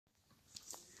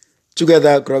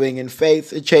together growing in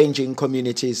faith, changing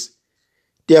communities.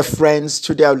 Dear friends,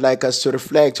 today I would like us to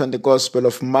reflect on the Gospel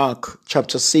of Mark,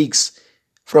 chapter 6,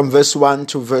 from verse 1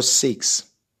 to verse 6.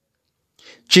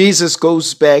 Jesus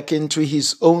goes back into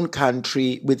his own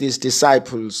country with his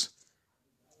disciples.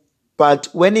 But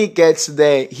when he gets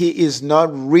there, he is not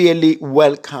really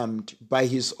welcomed by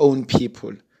his own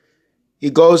people. He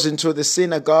goes into the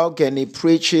synagogue and he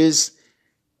preaches,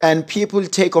 and people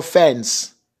take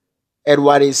offense at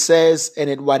what he says and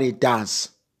at what he does.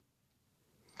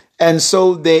 And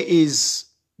so there is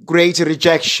great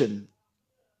rejection.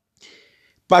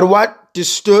 But what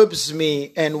disturbs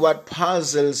me and what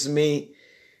puzzles me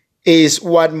is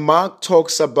what Mark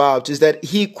talks about, is that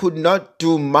he could not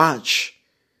do much.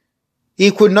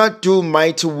 He could not do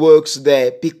mighty works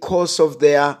there because of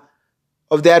their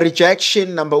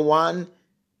rejection, number one.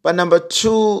 But number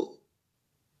two,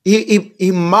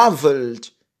 he marveled.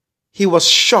 He was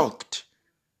shocked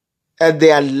at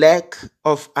their lack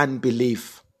of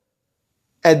unbelief,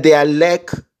 at their lack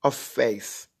of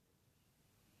faith.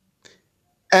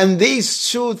 And these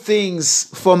two things,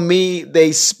 for me,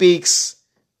 they speaks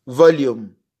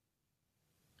volume.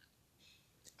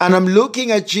 And I'm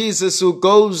looking at Jesus who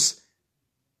goes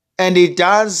and he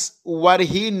does what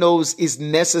he knows is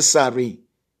necessary,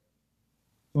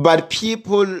 but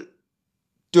people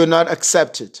do not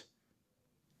accept it.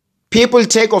 People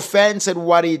take offense at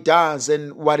what he does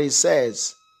and what he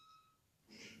says.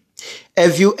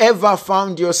 Have you ever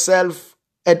found yourself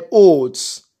at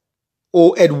odds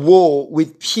or at war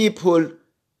with people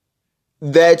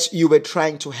that you were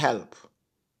trying to help?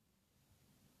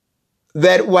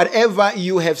 That whatever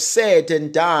you have said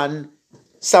and done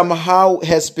somehow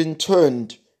has been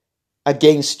turned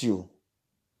against you.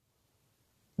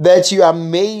 That you are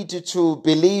made to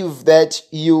believe that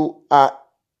you are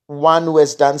one who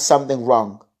has done something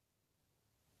wrong.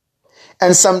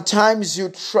 And sometimes you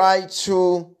try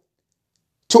to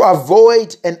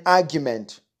avoid an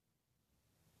argument,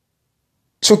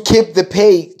 to keep the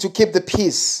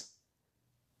peace,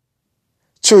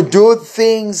 to do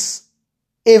things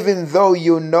even though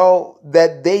you know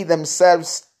that they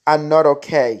themselves are not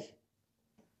okay.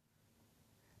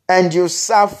 And you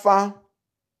suffer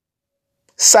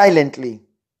silently.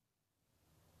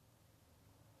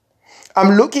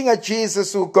 I'm looking at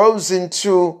Jesus who goes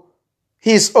into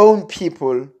his own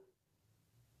people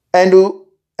and who,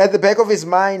 at the back of his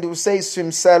mind, who says to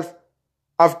himself,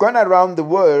 I've gone around the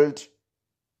world,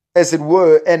 as it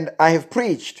were, and I have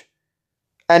preached,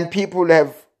 and people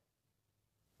have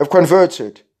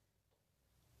converted.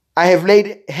 I have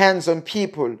laid hands on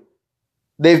people,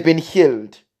 they've been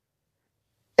healed.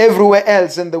 Everywhere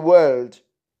else in the world,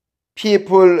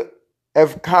 people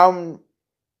have come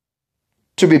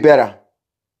to be better.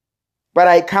 But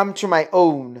I come to my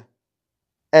own,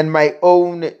 and my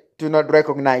own do not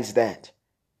recognize that.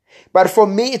 But for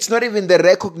me, it's not even the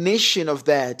recognition of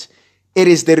that. It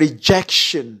is the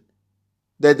rejection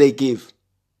that they give.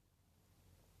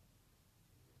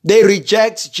 They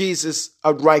reject Jesus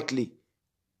outrightly.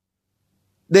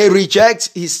 They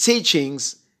reject his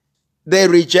teachings. They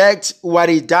reject what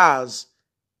he does.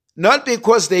 Not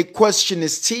because they question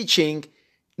his teaching,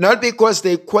 not because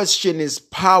they question his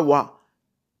power,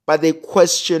 but they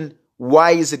question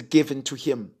why is it given to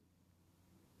him.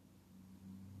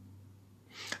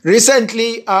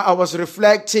 Recently, I was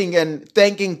reflecting and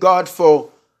thanking God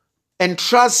for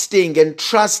entrusting and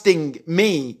trusting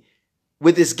me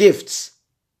with his gifts,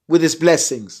 with his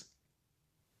blessings.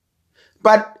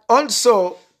 But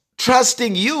also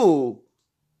trusting you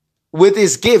with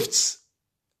his gifts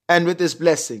and with his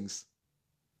blessings.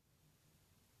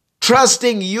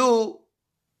 Trusting you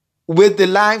with the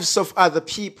lives of other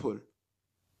people.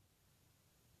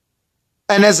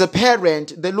 And as a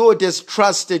parent, the Lord has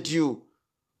trusted you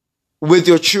with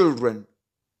your children.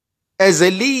 As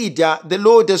a leader, the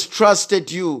Lord has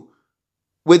trusted you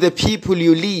with the people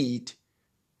you lead,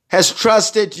 has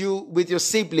trusted you with your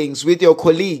siblings, with your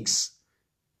colleagues.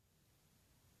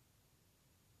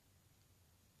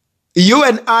 You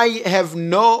and I have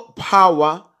no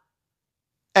power,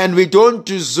 and we don't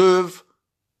deserve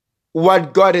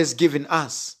what God has given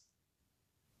us.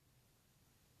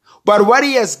 But what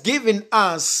he has given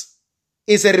us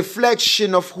is a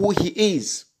reflection of who he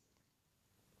is.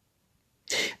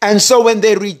 And so when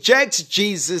they reject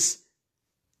Jesus,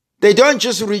 they don't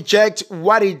just reject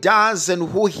what he does and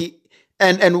who he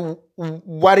and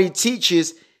what he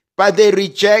teaches, but they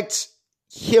reject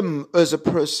him as a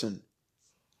person.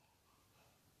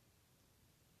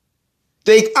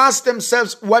 They ask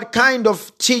themselves, what kind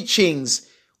of teachings?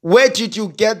 Where did you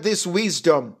get this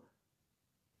wisdom?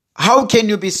 How can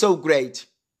you be so great?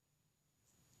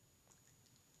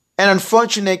 And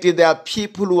unfortunately, there are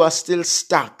people who are still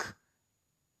stuck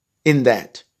in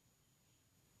that.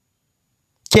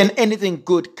 Can anything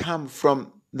good come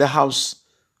from the house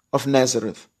of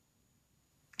Nazareth?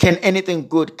 Can anything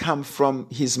good come from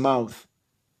his mouth?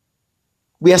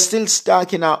 We are still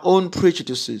stuck in our own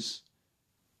prejudices.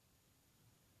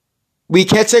 We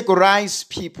categorize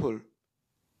people.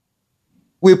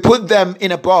 We put them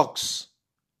in a box.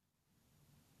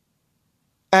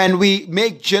 And we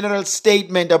make general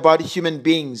statements about human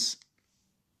beings.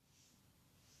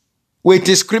 We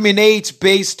discriminate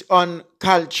based on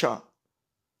culture,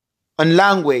 on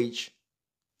language,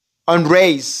 on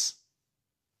race,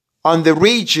 on the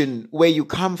region where you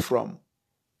come from.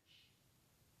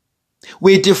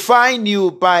 We define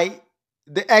you by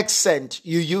the accent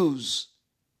you use.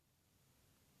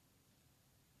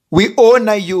 We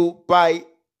honor you by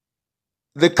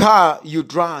the car you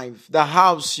drive, the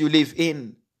house you live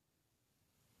in.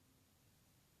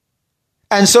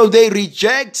 And so they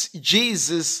reject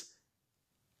Jesus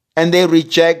and they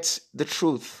reject the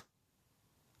truth.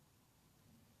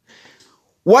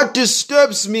 What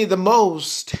disturbs me the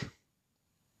most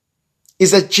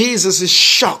is that Jesus is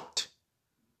shocked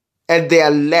at their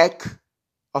lack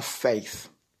of faith.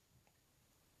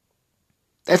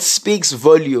 That speaks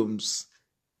volumes.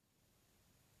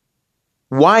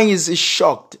 Why is he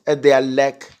shocked at their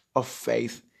lack of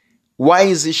faith? Why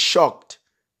is he shocked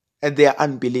at their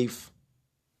unbelief?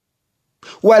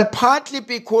 Well, partly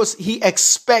because he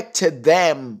expected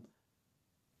them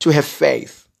to have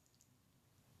faith.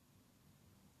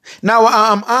 Now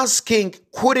I'm asking,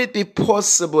 could it be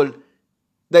possible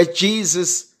that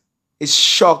Jesus is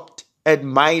shocked at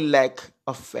my lack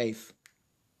of faith?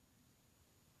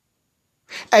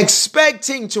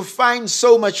 Expecting to find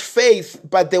so much faith,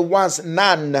 but there was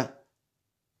none.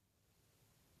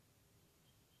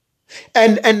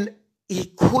 And he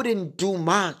couldn't do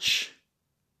much.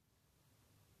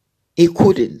 He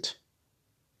couldn't.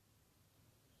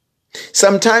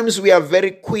 Sometimes we are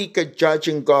very quick at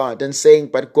judging God and saying,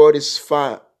 but God is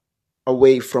far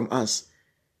away from us.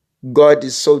 God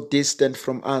is so distant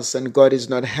from us and God is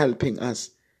not helping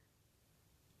us.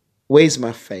 Where's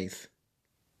my faith?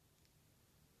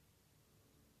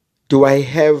 Do I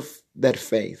have that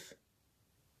faith?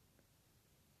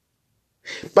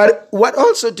 But what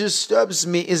also disturbs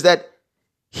me is that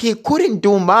he couldn't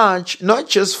do much, not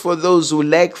just for those who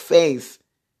lack faith,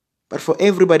 but for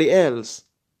everybody else.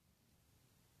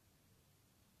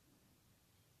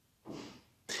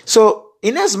 So,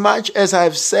 inasmuch as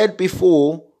I've said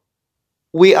before,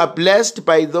 we are blessed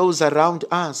by those around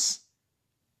us,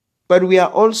 but we are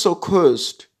also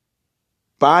cursed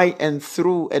by and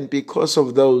through and because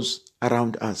of those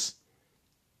around us.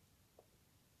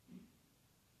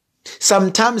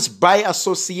 Sometimes by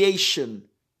association,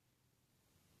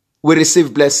 we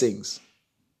receive blessings.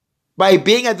 By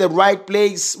being at the right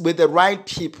place with the right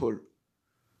people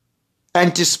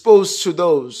and disposed to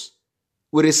those,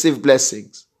 we receive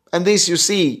blessings. And this you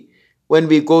see when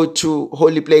we go to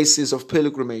holy places of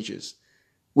pilgrimages.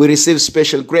 We receive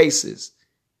special graces.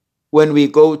 When we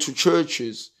go to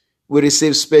churches, we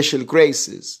receive special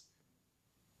graces.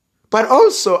 But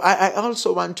also, I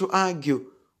also want to argue,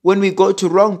 when we go to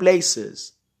wrong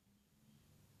places,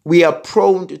 we are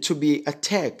prone to be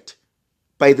attacked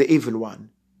by the evil one.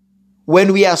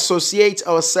 When we associate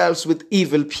ourselves with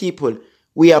evil people,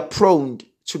 we are prone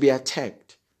to be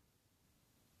attacked.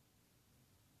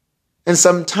 And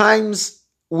sometimes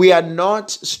we are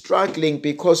not struggling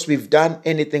because we've done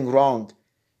anything wrong.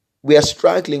 We are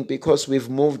struggling because we've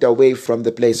moved away from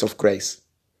the place of grace.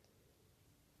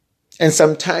 And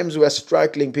sometimes we are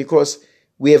struggling because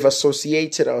we have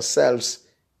associated ourselves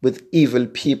with evil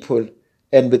people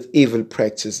and with evil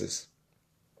practices.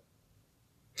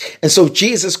 And so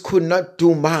Jesus could not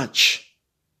do much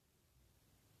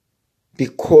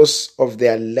because of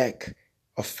their lack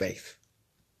of faith.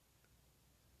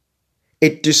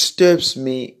 It disturbs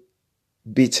me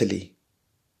bitterly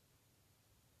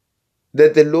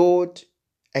that the Lord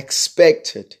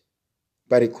expected,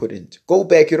 but he couldn't. Go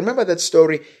back. You remember that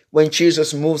story when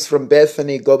Jesus moves from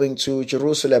Bethany going to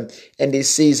Jerusalem and he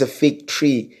sees a fig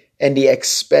tree and he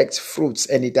expects fruits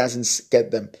and he doesn't get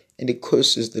them and he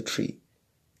curses the tree.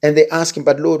 And they ask him,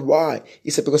 but Lord, why? He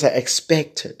said, because I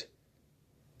expected.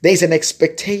 There's an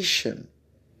expectation.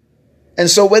 And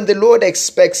so when the Lord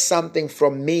expects something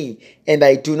from me and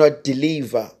I do not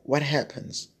deliver, what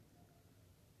happens?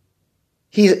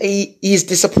 He is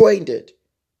disappointed.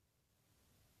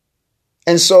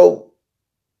 And so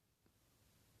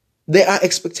there are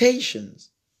expectations.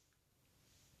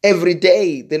 Every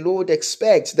day the Lord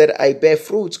expects that I bear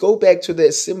fruits. Go back to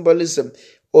the symbolism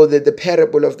or the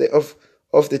parable of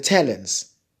of the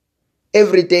talents.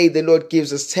 Every day the Lord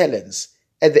gives us talents.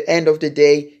 At the end of the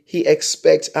day, He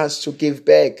expects us to give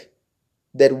back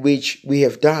that which we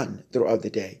have done throughout the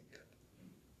day.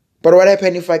 But what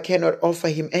happens if I cannot offer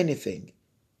Him anything?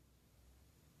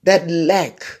 That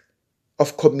lack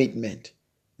of commitment,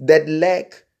 that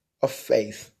lack of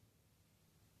faith.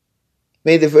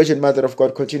 May the Virgin Mother of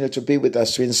God continue to be with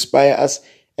us, to inspire us,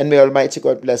 and may Almighty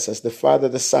God bless us, the Father,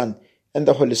 the Son, and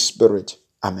the Holy Spirit.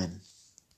 Amen.